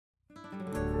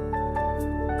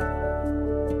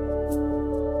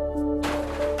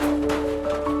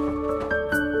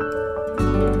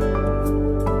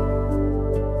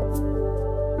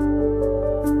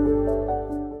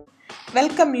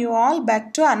welcome you all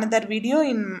back to another video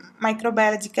in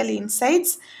Microbiological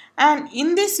Insights, and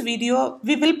in this video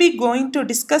we will be going to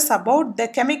discuss about the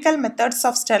chemical methods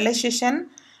of sterilization,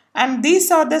 and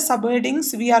these are the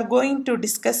subheadings we are going to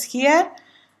discuss here.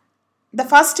 The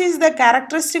first is the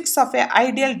characteristics of an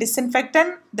ideal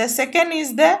disinfectant. The second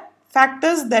is the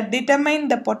factors that determine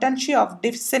the potency of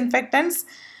disinfectants.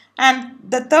 And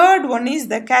the third one is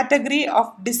the category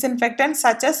of disinfectants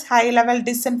such as high level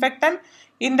disinfectant,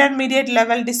 intermediate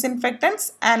level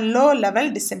disinfectants and low level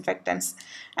disinfectants.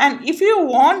 And if you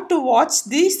want to watch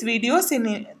these videos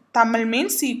in Tamil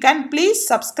means you can please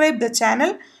subscribe the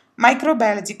channel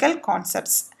Microbiological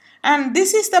Concepts. And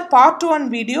this is the part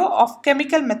 1 video of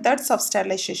chemical methods of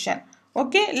sterilization.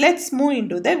 Okay, let's move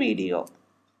into the video.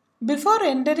 Before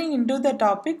entering into the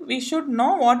topic, we should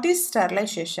know what is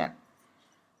sterilization.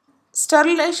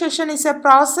 Sterilization is a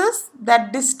process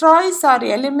that destroys or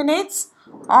eliminates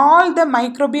all the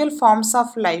microbial forms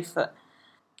of life.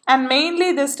 And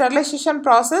mainly the sterilization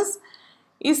process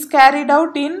is carried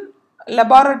out in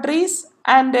laboratories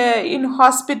and in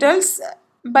hospitals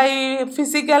by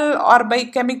physical or by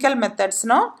chemical methods.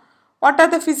 No? What are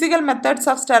the physical methods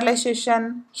of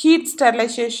sterilization? Heat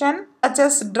sterilization, such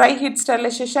as dry heat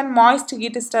sterilization, moist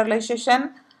heat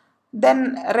sterilization,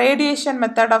 then radiation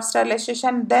method of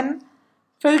sterilization, then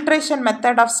filtration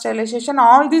method of sterilization.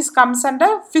 All these comes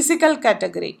under physical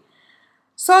category.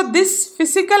 So these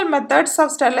physical methods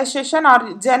of sterilization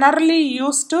are generally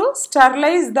used to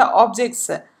sterilize the objects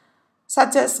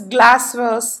such as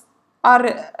glasswares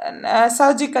or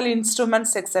surgical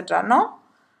instruments, etc. No?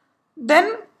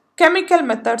 Then chemical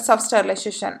methods of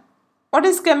sterilization. What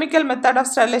is chemical method of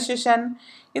sterilization?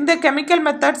 In the chemical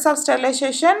methods of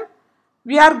sterilization,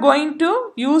 we are going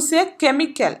to use a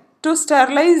chemical to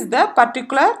sterilize the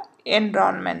particular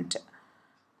environment.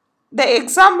 The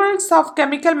examples of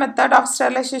chemical method of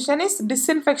sterilization is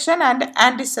disinfection and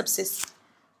antisepsis.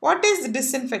 What is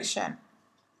disinfection?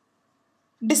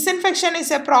 Disinfection is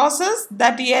a process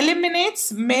that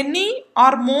eliminates many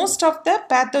or most of the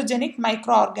pathogenic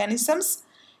microorganisms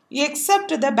except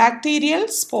the bacterial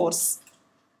spores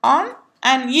on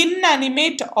an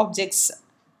inanimate objects.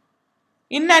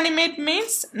 Inanimate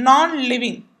means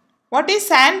non-living. What is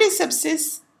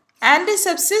antisepsis?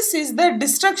 Antisepsis is the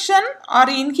destruction or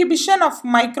inhibition of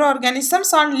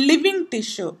microorganisms on living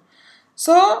tissue.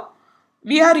 So,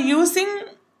 we are using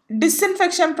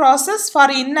disinfection process for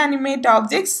inanimate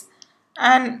objects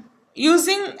and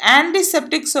using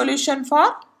antiseptic solution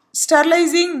for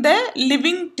sterilizing the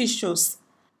living tissues.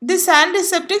 This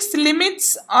antiseptics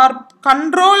limits or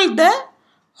control the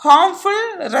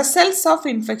harmful results of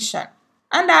infection.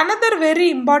 And another very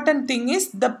important thing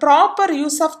is the proper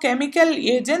use of chemical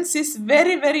agents is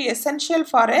very essential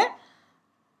for a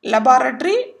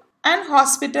laboratory and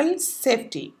hospital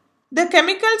safety. The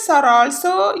chemicals are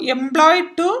also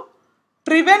employed to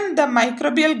prevent the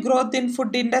microbial growth in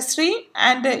food industry,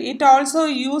 and it also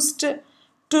used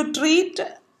to treat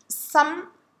some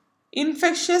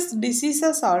infectious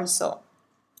diseases also.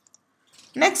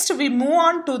 Next we move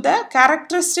on to the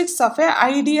characteristics of an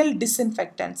ideal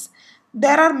disinfectants.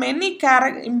 There are many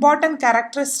important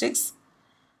characteristics.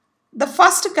 The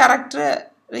first character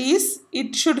is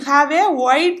it should have a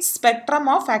wide spectrum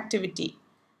of activity.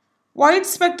 Wide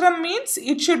spectrum means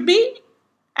it should be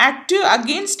active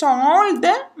against all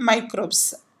the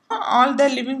microbes, all the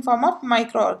living form of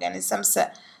microorganisms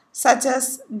such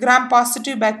as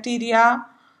gram-positive bacteria,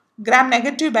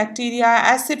 gram-negative bacteria,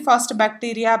 acid-fast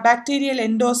bacteria, bacterial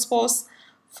endospores,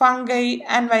 fungi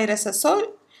and viruses.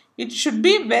 So, it should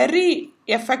be very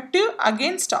effective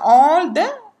against all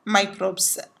the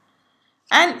microbes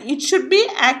and it should be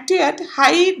active at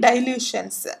high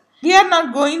dilutions. We are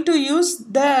not going to use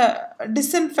the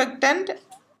disinfectant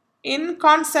in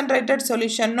concentrated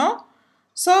solution, no.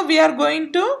 So we are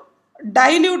going to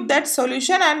dilute that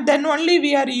solution and then only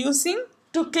we are using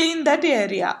to clean that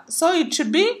area. So it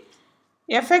should be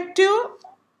effective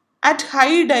at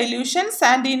high dilutions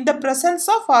and in the presence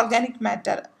of organic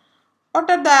matter. What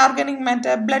are the organic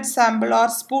matter? Blood sample or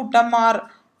sputum or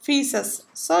feces.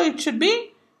 So it should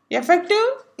be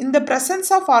effective in the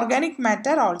presence of organic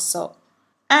matter also.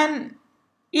 And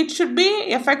it should be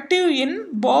effective in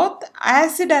both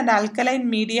acid and alkaline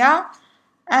media,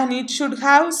 and it should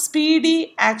have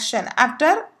speedy action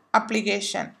after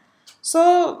application.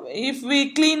 So if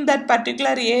we clean that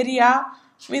particular area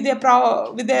with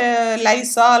a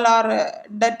Lysol or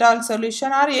Dettol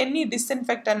solution or any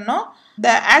disinfectant, no, the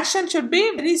action should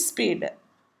be very speed.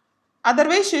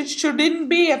 Otherwise it shouldn't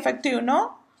be effective,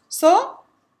 no. So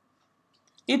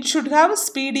it should have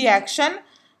speedy action.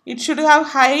 It should have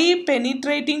high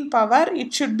penetrating power.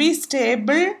 It should be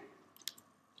stable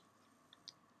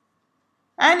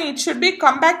and it should be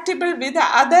compatible with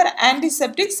other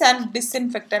antiseptics and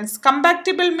disinfectants.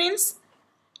 Compatible means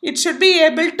it should be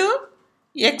able to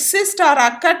exist or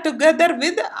occur together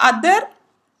with other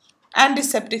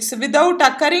antiseptics without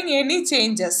occurring any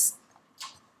changes.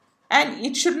 And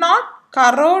it should not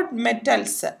corrode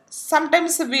metals.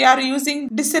 Sometimes we are using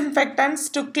disinfectants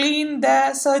to clean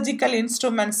the surgical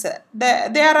instruments.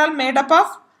 They are all made up of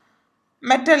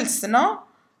metals, no?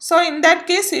 So in that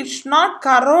case, it should not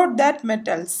corrode that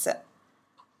metals.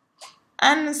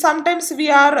 And sometimes we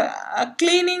are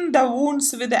cleaning the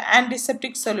wounds with the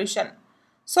antiseptic solution.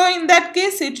 So in that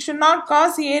case, it should not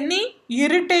cause any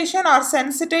irritation or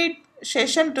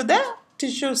sensitization to the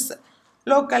tissues,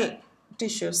 local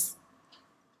tissues.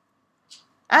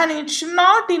 And it should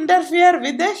not interfere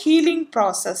with the healing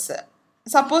process.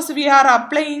 Suppose we are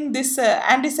applying this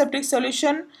antiseptic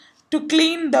solution to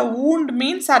clean the wound,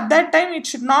 means at that time it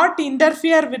should not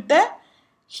interfere with the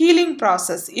healing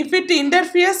process. If it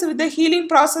interferes with the healing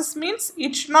process, means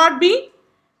it should not be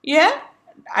an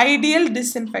ideal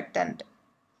disinfectant.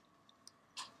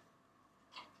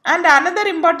 And another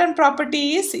important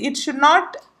property is it should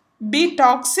not be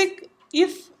toxic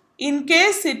if in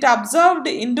case it absorbed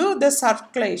into the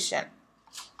circulation.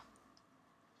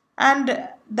 And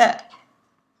the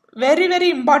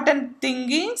very important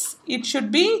thing is it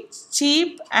should be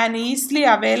cheap and easily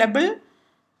available,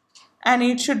 and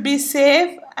it should be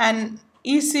safe and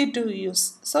easy to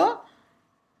use. So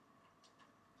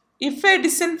if a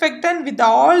disinfectant with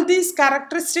all these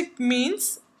characteristics,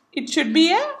 means it should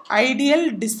be an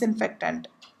ideal disinfectant.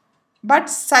 But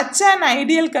such an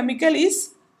ideal chemical is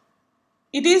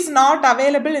not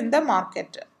available in the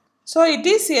market. So it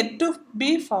is yet to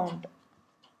be found.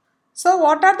 So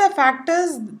what are the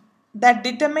factors that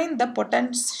determine the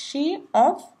potency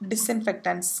of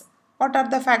disinfectants? What are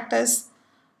the factors?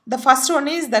 The first one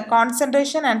is the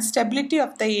concentration and stability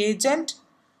of the agent.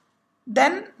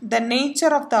 Then the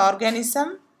nature of the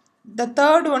organism. The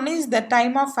third one is the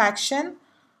time of action.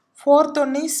 Fourth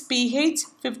one is pH.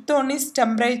 Fifth one is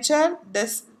temperature.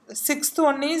 The sixth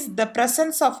one is the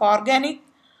presence of organic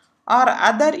or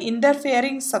other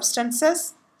interfering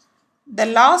substances. The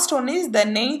last one is the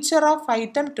nature of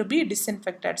item to be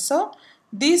disinfected. So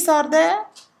these are the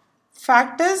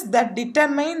factors that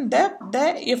determine the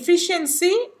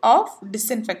efficiency of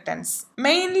disinfectants.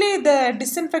 Mainly the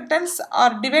disinfectants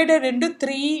are divided into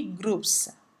three groups.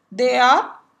 They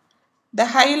are the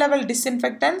high level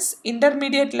disinfectants,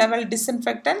 intermediate level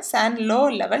disinfectants and low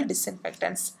level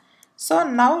disinfectants. So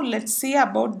now let's see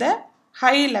about the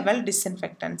high level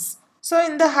disinfectants. So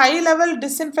in the high level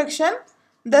disinfection,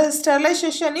 the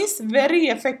sterilization is very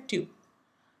effective.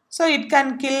 So it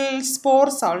can kill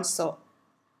spores also.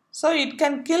 So it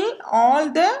can kill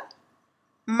all the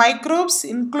microbes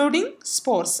including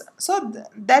spores. So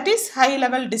that is high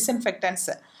level disinfectants.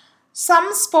 Some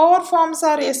spore forms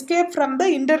are escaped from the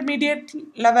intermediate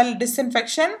level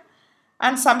disinfection,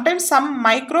 and sometimes some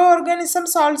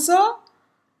microorganisms also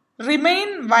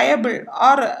remain viable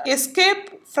or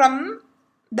escape from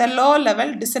the low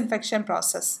level disinfection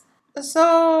process.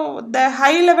 So the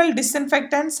high level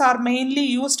disinfectants are mainly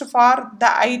used for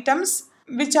the items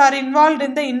which are involved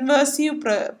in the invasive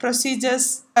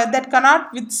procedures that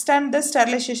cannot withstand the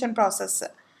sterilization process.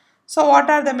 So what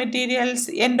are the materials?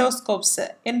 Endoscopes.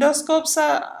 Endoscopes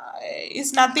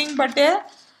is nothing but a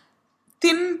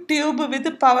thin tube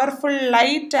with powerful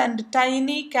light and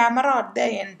tiny camera at the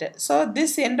end. So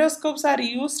these endoscopes are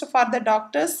used for the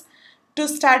doctors to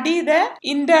study the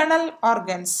internal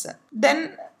organs.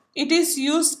 Then it is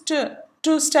used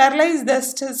to sterilize the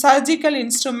surgical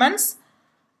instruments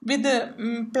with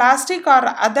plastic or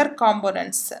other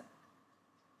components.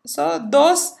 So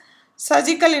those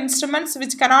surgical instruments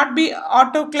which cannot be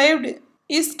autoclaved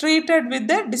is treated with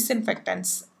the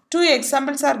disinfectants. Two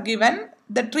examples are given: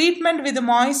 the treatment with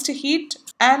moist heat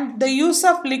and the use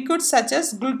of liquids such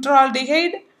as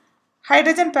glutaraldehyde,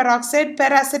 hydrogen peroxide,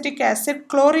 peracetic acid,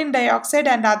 chlorine dioxide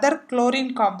and other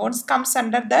chlorine compounds comes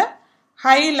under the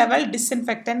high level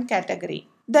disinfectant category.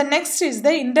 The next is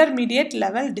the intermediate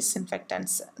level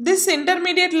disinfectants. These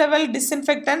intermediate level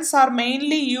disinfectants are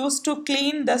mainly used to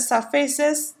clean the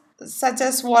surfaces such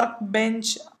as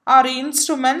workbench or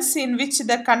instruments in which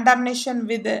the contamination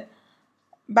with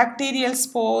bacterial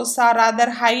spores or other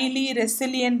highly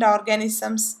resilient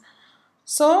organisms.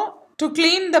 So to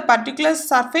clean the particular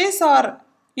surface or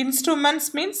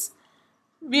instruments means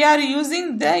we are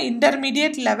using the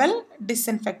intermediate level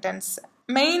disinfectants.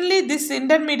 Mainly these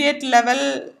intermediate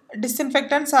level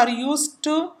disinfectants are used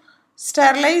to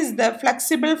sterilize the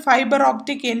flexible fiber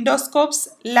optic endoscopes,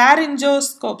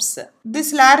 laryngoscopes.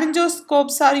 These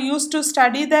laryngoscopes are used to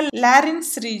study the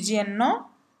larynx region, no?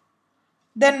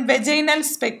 then vaginal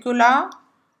specula,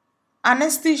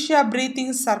 anesthesia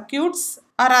breathing circuits,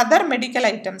 or other medical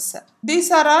items.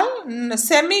 These are all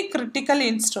semi-critical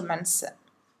instruments.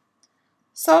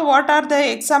 So what are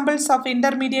the examples of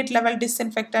intermediate level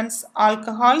disinfectants?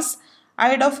 Alcohols,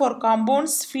 iodophore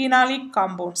compounds, phenolic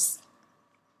compounds.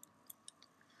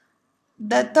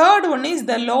 The third one is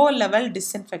the low level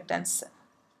disinfectants.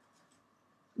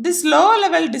 These low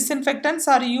level disinfectants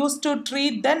are used to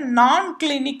treat the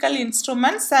non-clinical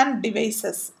instruments and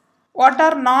devices. What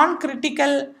are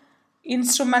non-critical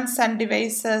instruments and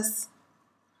devices?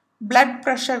 Blood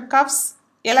pressure cuffs,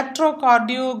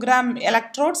 electrocardiogram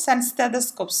electrodes and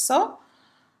stethoscopes. So,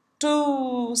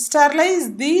 to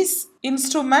sterilize these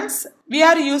instruments, we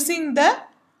are using the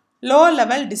low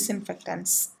level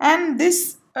disinfectants. And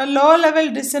this low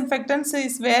level disinfectants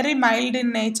is very mild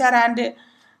in nature and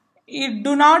it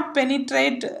do not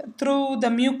penetrate through the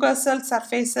mucosal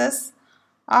surfaces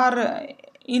or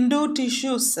into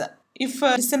tissues if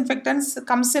disinfectants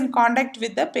comes in contact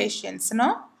with the patients,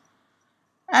 no?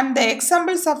 And the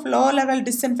examples of low level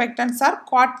disinfectants are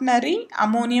quaternary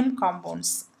ammonium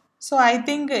compounds. So I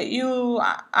think you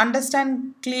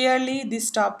understand clearly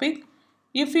this topic.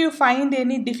 If you find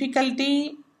any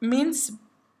difficulty means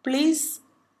please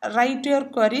write your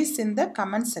queries in the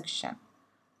comment section.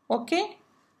 Okay,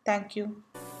 thank you.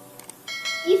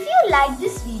 If you like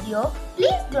this video,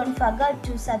 please don't forget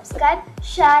to subscribe,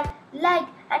 share, like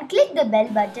and click the bell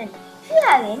button. If you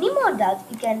have any more doubts,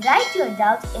 you can write your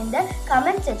doubts in the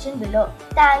comment section below.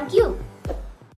 Thank you.